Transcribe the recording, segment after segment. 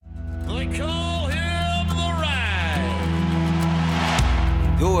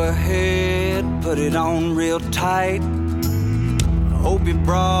ahead, put it on real tight. Hope you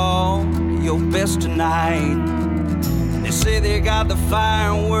brought your best tonight. They say they got the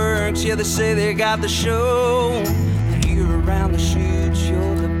fireworks, yeah, they say they got the show. You're around the shoots,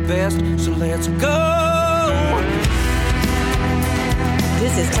 you're the best, so let's go.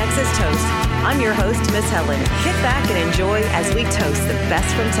 This is Texas Toast. I'm your host, Miss Helen. Kick back and enjoy as we toast the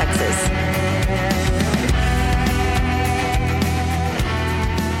best from Texas.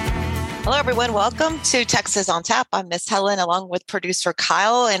 Hello, everyone. Welcome to Texas on Tap. I'm Miss Helen, along with producer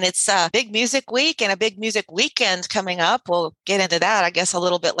Kyle, and it's a big music week and a big music weekend coming up. We'll get into that, I guess, a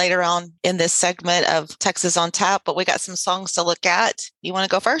little bit later on in this segment of Texas on Tap, but we got some songs to look at. You want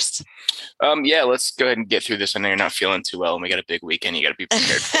to go first? Yeah, let's go ahead and get through this. I know you're not feeling too well, and we got a big weekend you got to be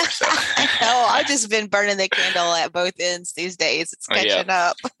prepared for. So. No, I've just been burning the candle at both ends these days. It's catching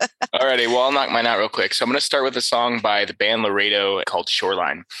up. Alrighty, well, I'll knock mine out real quick. So I'm going to start with a song by the band Laredo called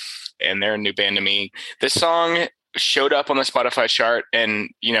Shoreline. And they're a new band to me. This song showed up on the Spotify chart.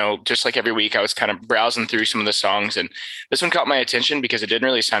 And, you know, just like every week, I was kind of browsing through some of the songs. And this one caught my attention because it didn't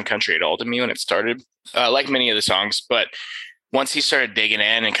really sound country at all to me when it started, like many of the songs. But once he started digging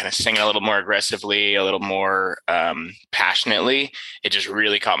in and kind of singing a little more aggressively, a little more passionately, it just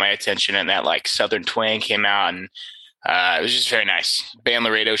really caught my attention. And that like Southern twang came out. And it was just very nice. Band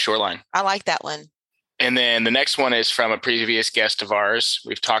Laredo, Shoreline. I like that one. And then the next one is from a previous guest of ours.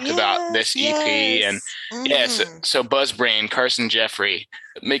 We've talked about this EP and so Buzzbrain, Carson Jeffrey,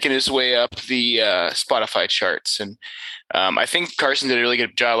 making his way up the Spotify charts. And I think Carson did a really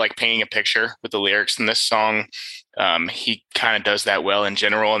good job like painting a picture with the lyrics in this song. He kind of does that well in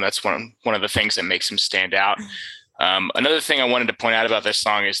general. And that's one of the things that makes him stand out. Another thing I wanted to point out about this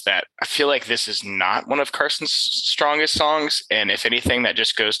song is that I feel like this is not one of Carson's strongest songs. And if anything, that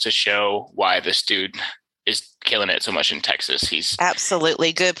just goes to show why this dude is killing it so much in Texas. He's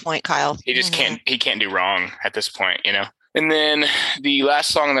absolutely good point, Kyle. He just can't do wrong at this point, you know? And then the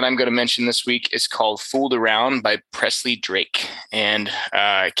last song that I'm going to mention this week is called Fooled Around by Presley Drake. And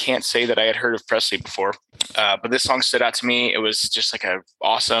I can't say that I had heard of Presley before, but this song stood out to me. It was just like a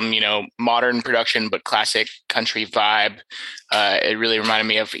awesome, you know, modern production, but classic country vibe. It really reminded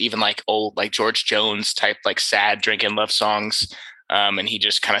me of even like old, like George Jones type, like sad drinking love songs. And he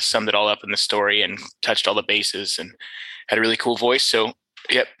just kind of summed it all up in the story and touched all the bases and had a really cool voice. So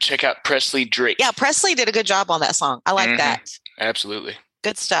yep, check out Presley Drake. Yeah, Presley did a good job on that song. I like that. Absolutely.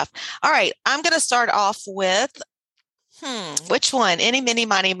 Good stuff. All right, I'm going to start off with, which one? Any, Mini,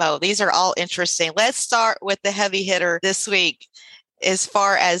 Miny, Mo. These are all interesting. Let's start with the heavy hitter this week as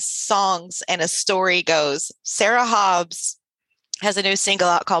far as songs and a story goes. Sarah Hobbs has a new single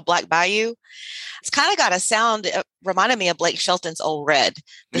out called Black Bayou. It's kind of got a sound, reminded me of Blake Shelton's Old Red,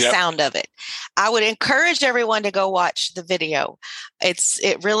 the sound of it. I would encourage everyone to go watch the video.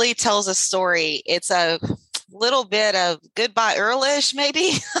 It really tells a story. It's a little bit of Goodbye Earl-ish,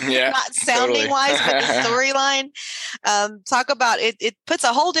 maybe, not sounding wise, but the storyline. Talk about it. It puts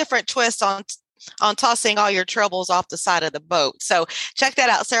a whole different twist on tossing all your troubles off the side of the boat. So check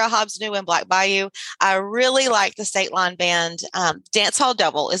that out. Sarah Hobbs' new in Black Bayou. I really like the State Line Band. Dance Hall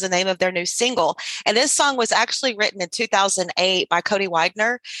Devil is the name of their new single. And this song was actually written in 2008 by Cody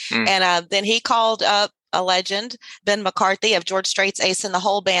Widener. And then he called up a legend, Ben McCarthy of George Strait's Ace and the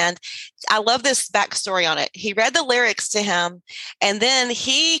whole band. I love this backstory on it. He read the lyrics to him, and then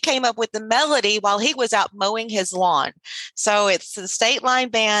he came up with the melody while he was out mowing his lawn. So it's the State Line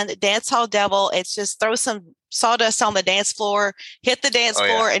Band, Dance Hall Devil. It's just throw some sawdust on the dance floor, hit the dance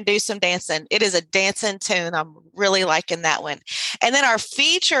floor, and do some dancing. It is a dancing tune. I'm really liking that one. And then our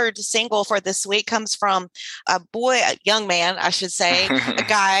featured single for this week comes from a young man, I should say, a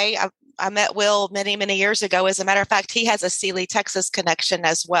guy. I met Will many, many years ago. As a matter of fact, he has a Sealy, Texas connection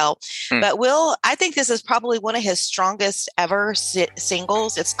as well. But Will, I think this is probably one of his strongest ever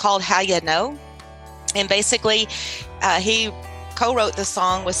singles. It's called How You Know. And basically, he co-wrote the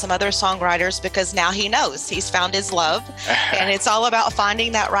song with some other songwriters because now he knows he's found his love. And it's all about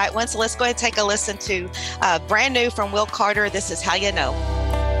finding that right one. So let's go ahead and take a listen to brand new from Will Carter. This is How You Know.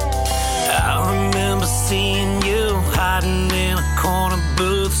 I remember seeing you hiding in a corner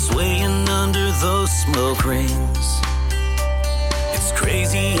booth, swaying under those smoke rings. It's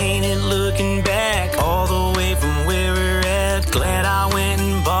crazy, ain't it, looking back all the way from where we're at. Glad I went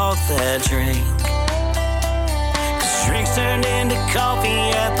and bought that drink. 'Cause drinks turned into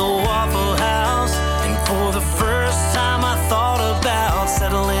coffee at the Waffle House. And for the first time I thought about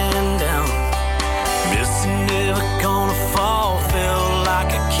settling down. Missing never gonna fall, felt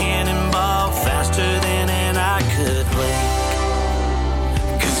like a cannonball, faster than an eye could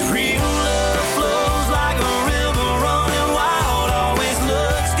blink. 'Cause real love flows like a river running wild, always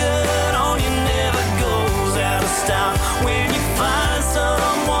looks good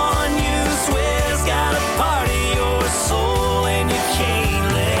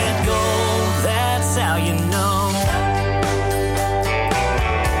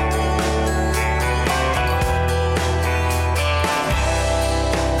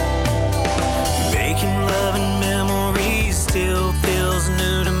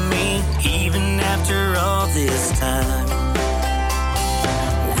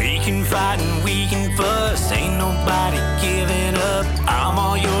making fuss. Ain't nobody giving up. I'm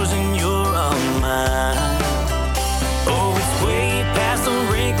all yours and you're all mine. Oh, it's way past the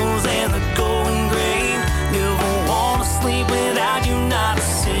wrinkles and the going gray. Never wanna sleep without you, not a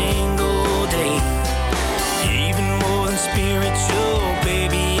single day. Even more than spiritual,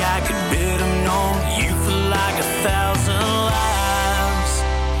 baby, I could bet on you for like 1,000 lives.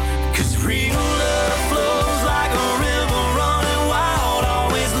 'Cause real love flows like a river running wild.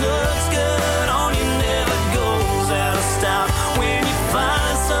 Always looks good on you, never goes out of style. When you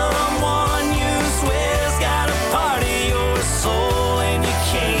find someone you swear's got a part of your soul and you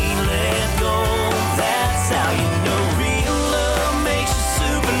can't let go, that's how you know real love makes you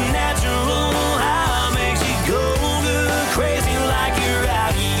supernatural. How it makes you go good crazy like you're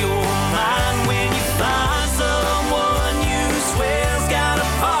out of your mind. When you find someone you swear's got a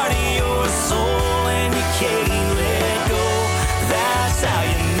part of your soul and you can't let go, that's how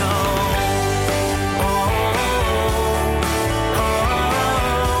you know. Oh, oh,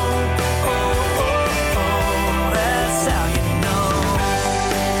 oh, oh, oh, that's how you know.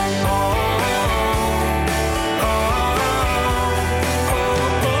 Oh, oh,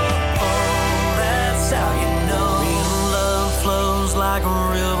 oh, that's how you know. Real love flows like a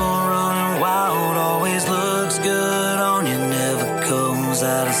river running wild. Always looks good on you, never goes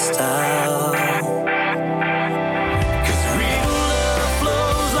out of style. 'Cause real love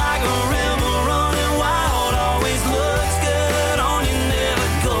flows like a river running wild. Always looks good on you, never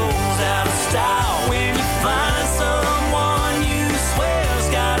goes out of style. When you find someone you swear's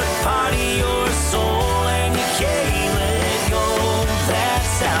got a part of your soul and you can't let go,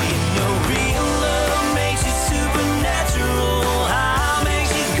 that's how you know real love makes you supernatural. How it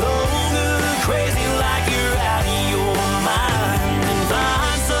makes you go good crazy like you're out of your mind. And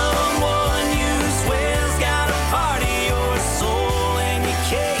find someone you swear's got a part of your soul and you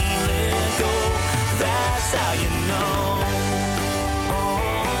can't let go, that's how you know.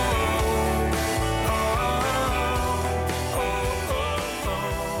 Oh,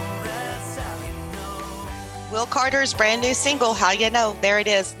 that's how you know. Will Carter's brand new single, How You Know. There it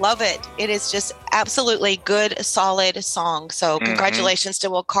is. Love it. It is just absolutely good, solid song. So congratulations to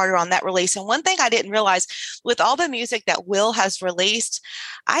Will Carter on that release. And one thing I didn't realize, with all the music that Will has released,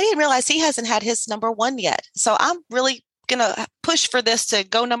 I didn't realize he hasn't had his number one yet. So I'm really going to push for this to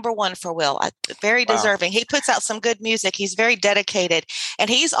go number one for Will. Very deserving. He puts out some good music. He's very dedicated. And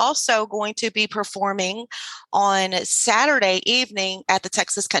he's also going to be performing on Saturday evening at the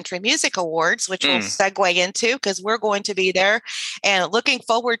Texas Country Music Awards, which we'll segue into because we're going to be there and looking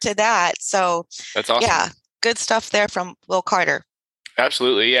forward to that. So That's awesome. Yeah, good stuff there from Will Carter.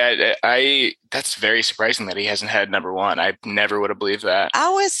 Absolutely. Yeah. That's very surprising that he hasn't had number one. I never would have believed that. I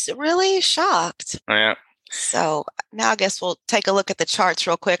was really shocked. Yeah. So now I guess we'll take a look at the charts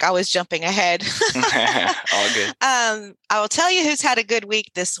real quick. I was jumping ahead. All good. I will tell you who's had a good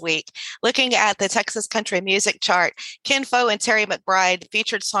week this week. Looking at the Texas Country Music Chart, Ken Fo and Terry McBride,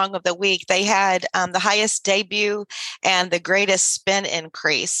 featured song of the week. They had the highest debut and the greatest spin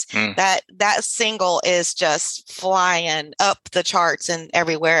increase. That single is just flying up the charts and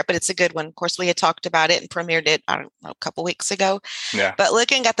everywhere, but it's a good one. Of course, we had talked about it and premiered it, I don't know, a couple weeks ago. Yeah. But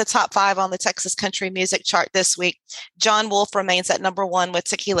looking at the top 5 on the Texas Country Music Chart this week, John Wolfe remains at number 1 with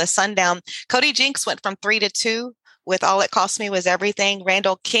Tequila Sundown. Cody Jinks went from 3 to 2 with All It Cost Me Was Everything.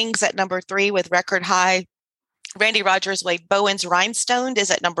 Randall King's at number 3 with Record High. Randy Rogers, Wade Bowen's Rhinestoned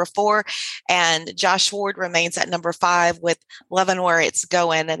is at number 4, and Josh Ward remains at number 5 with Lovin' Where It's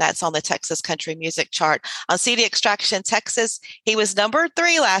Going, and that's on the Texas Country Music Chart. On CD Extraction Texas, he was number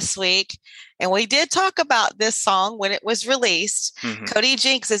 3 last week, and we did talk about this song when it was released. Cody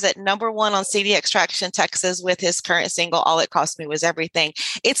Jinks is at number 1 on CD Extraction Texas with his current single, All It Cost Me Was Everything.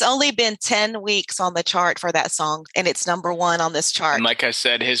 It's only been 10 weeks on the chart for that song, and it's number 1 on this chart. And like I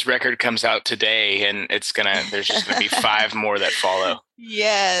said, his record comes out today, and there's just going to be 5 more that follow.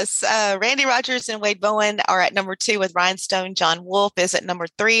 Yes. Randy Rogers and Wade Bowen are at number 2 with Rhinestone. John Wolfe is at number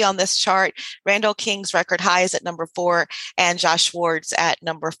 3 on this chart. Randall King's Record High is at number 4, and Josh Ward's at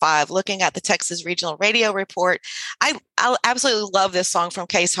number 5. Looking at the Texas Regional Radio Report, I absolutely love this song from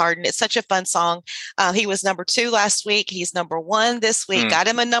Case Harden. It's such a fun song. He was number 2 last week. He's number 1 this week. Got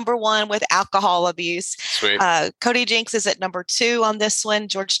him a number 1 with Alcohol Abuse. Sweet. Cody Jinks is at number 2 on this one.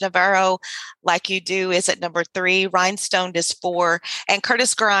 George Navarro, Like You Do, is at number 3. Rhinestone is 4. And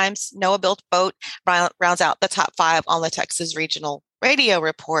Curtis Grimes, Noah Built Boat, rounds out the top 5 on the Texas Regional Radio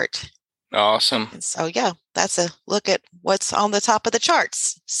Report. Awesome. And so, yeah, that's a look at what's on the top of the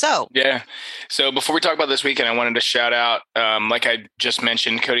charts. So, yeah. So before we talk about this weekend, I wanted to shout out, like I just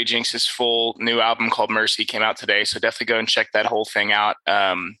mentioned, Cody Jinks' full new album called Mercy came out today. So definitely go and check that whole thing out.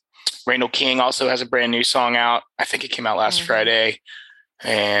 Randall King also has a brand new song out. I think it came out last Friday.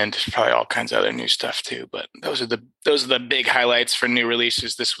 And there's probably all kinds of other new stuff too. But those are the big highlights for new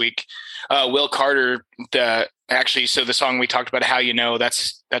releases this week. Will Carter, so the song we talked about, How You Know,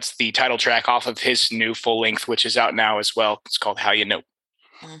 that's the title track off of his new full length, which is out now as well. It's called How You Know.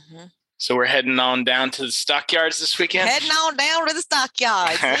 Mm-hmm. So we're heading on down to the Stockyards this weekend. Heading on down to the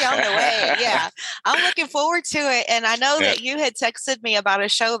Stockyards. We're on the way. Yeah. I'm looking forward to it. And I know that you had texted me about a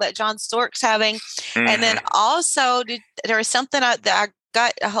show that John Stork's having. Mm-hmm. And then also there was something that I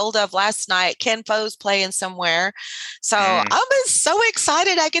got a hold of last night. Ken Fo's playing somewhere. So I'm so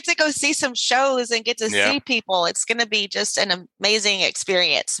excited. I get to go see some shows and get to see people. It's going to be just an amazing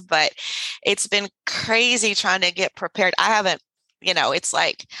experience, but it's been crazy trying to get prepared. I haven't, it's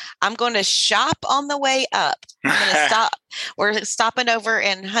like I'm going to shop on the way up. I'm going to stop. We're stopping over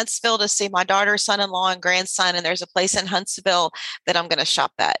in Huntsville to see my daughter, son-in-law, and grandson. And there's a place in Huntsville that I'm going to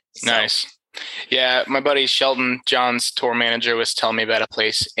shop at. So. Nice. Yeah, my buddy Sheldon, John's tour manager, was telling me about a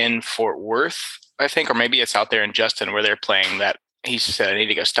place in Fort Worth, I think, or maybe it's out there in Justin where they're playing that. He said I need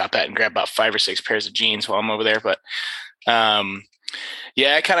to go stop at and grab about 5 or 6 pairs of jeans while I'm over there. But I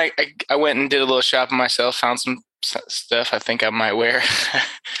went and did a little shopping myself, found some stuff I think I might wear.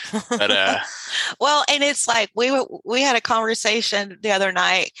 But well, and it's like we had a conversation the other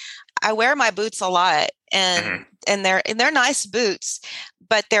night. I wear my boots a lot, and they're nice boots,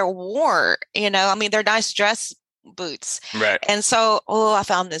 but they're worn, they're nice dress boots. Right. And so, I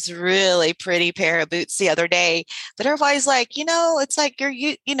found this really pretty pair of boots the other day, but everybody's like, it's like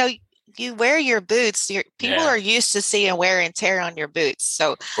you wear your boots. People are used to seeing wear and tear on your boots.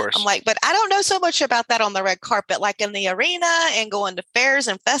 So I'm like, but I don't know so much about that on the red carpet, like in the arena and going to fairs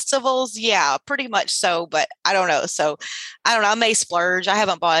and festivals. Yeah, pretty much so. But I don't know. So I don't know. I may splurge. I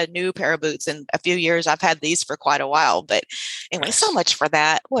haven't bought a new pair of boots in a few years. I've had these for quite a while. But anyway, so much for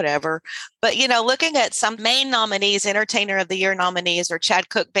that. Whatever. But, looking at some main nominees, Entertainer of the Year nominees are Chad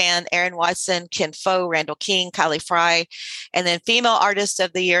Cook Band, Aaron Watson, Ken Fo, Randall King, Kylie Frey. And then Female Artist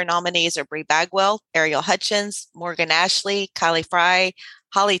of the Year nominees are Brie Bagwell, Ariel Hutchins, Morgan Ashley, Kylie Frey,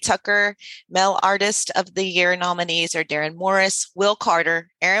 Holly Tucker. Male Artist of the Year nominees are Darren Morris, Will Carter,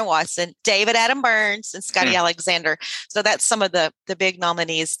 Aaron Watson, David Adam Burns, and Scotty Alexander. So that's some of the big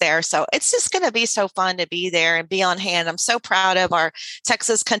nominees there. So it's just going to be so fun to be there and be on hand. I'm so proud of our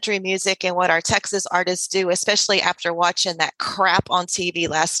Texas country music and what our Texas artists do, especially after watching that crap on TV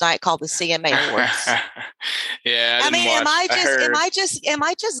last night called the CMA Awards. Yeah. Am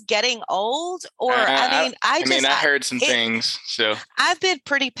I just getting old? Or I heard some things. So I've been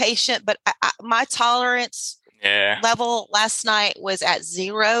pretty patient, but my tolerance level last night was at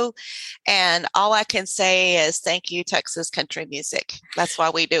 0. And all I can say is thank you, Texas country music. That's why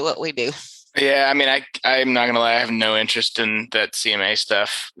we do what we do. Yeah, I'm not going to lie. I have no interest in that CMA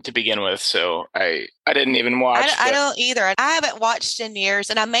stuff to begin with. So I didn't even watch. I don't either. I haven't watched in years.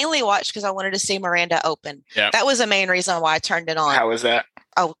 And I mainly watched because I wanted to see Miranda open. Yeah. That was the main reason why I turned it on. How was that?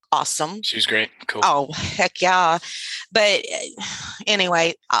 Oh, awesome. She was great. Cool. Oh, heck yeah. But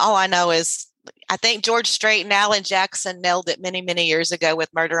anyway, all I know is I think George Strait and Alan Jackson nailed it many, many years ago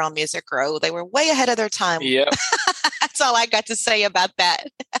with Murder on Music Row. They were way ahead of their time. Yep. That's all I got to say about that.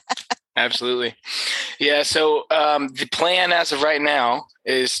 Absolutely. Yeah. So the plan as of right now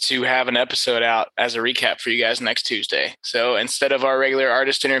is to have an episode out as a recap for you guys next Tuesday. So instead of our regular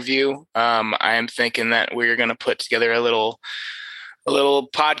artist interview, I am thinking that we're going to put together a little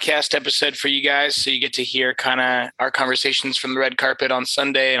podcast episode for you guys. So you get to hear kind of our conversations from the red carpet on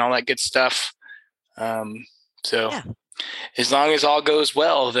Sunday and all that good stuff. As long as all goes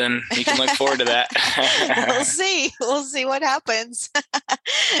well, then you can look forward to that. We'll see what happens.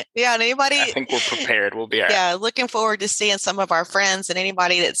 Yeah. And anybody, I think we're prepared. We'll be all right. Yeah. Looking forward to seeing some of our friends and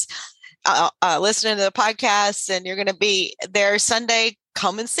anybody that's listening to the podcast and you're going to be there Sunday.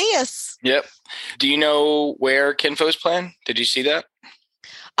 Come and see us. Yep. Do you know where Ken Fo's playing? Did you see that?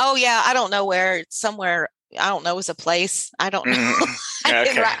 Oh yeah. I don't know where. It's somewhere. I don't know. It's a place. I don't know.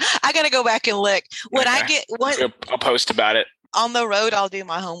 Okay. I got to go back and look. When I get I'll post about it. On the road, I'll do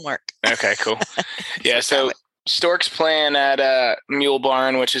my homework. Okay, cool. Yeah. So Stork's playing at Mule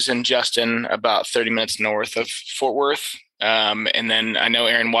Barn, which is in Justin, about 30 minutes north of Fort Worth. And then I know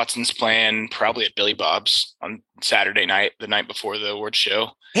Aaron Watson's playing probably at Billy Bob's on Saturday night, the night before the awards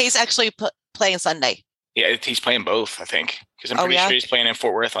show. He's actually playing Sunday. Yeah, he's playing both, I think, because I'm pretty sure he's playing in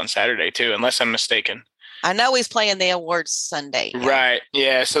Fort Worth on Saturday too, unless I'm mistaken. I know he's playing the awards Sunday. Yeah. Right.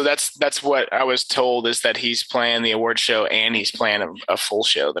 Yeah. So that's what I was told, is that he's playing the award show and he's playing a full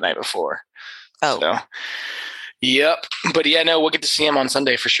show the night before. Oh. So, yep. But yeah, no, we'll get to see him on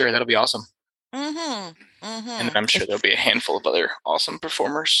Sunday for sure. That'll be awesome. Mm-hmm. And then I'm sure there'll be a handful of other awesome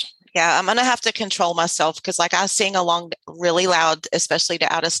performers. Yeah, I'm going to have to control myself because like I sing along really loud, especially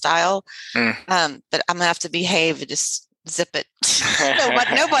to Out of Style. But I'm going to have to behave and just zip it.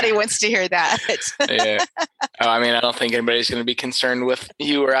 Nobody wants to hear that. Yeah. I mean, I don't think anybody's going to be concerned with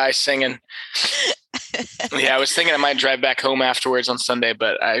you or I singing. Yeah, I was thinking I might drive back home afterwards on Sunday,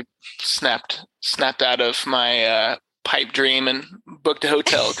 but I snapped out of my pipe dream and booked a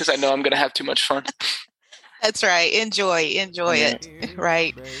hotel because I know I'm going to have too much fun. That's right. Enjoy it.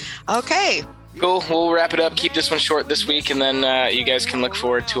 Right. Okay. Cool. We'll wrap it up. Keep this one short this week, and then you guys can look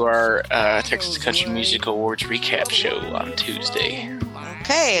forward to our Texas Country Music Awards recap show on Tuesday.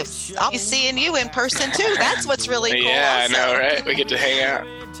 Okay. I'll be seeing you in person, too. That's what's really cool. Yeah, also. I know, right? We get to hang out.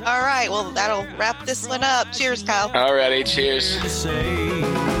 All right. Well, that'll wrap this one up. Cheers, Kyle. All righty. Cheers. Well,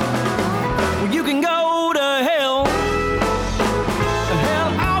 you can go to hell.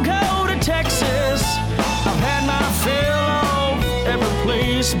 Hell, I'll go to Texas. I've had my fill of every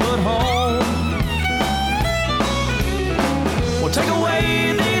place but home. Well, take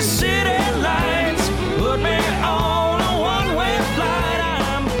away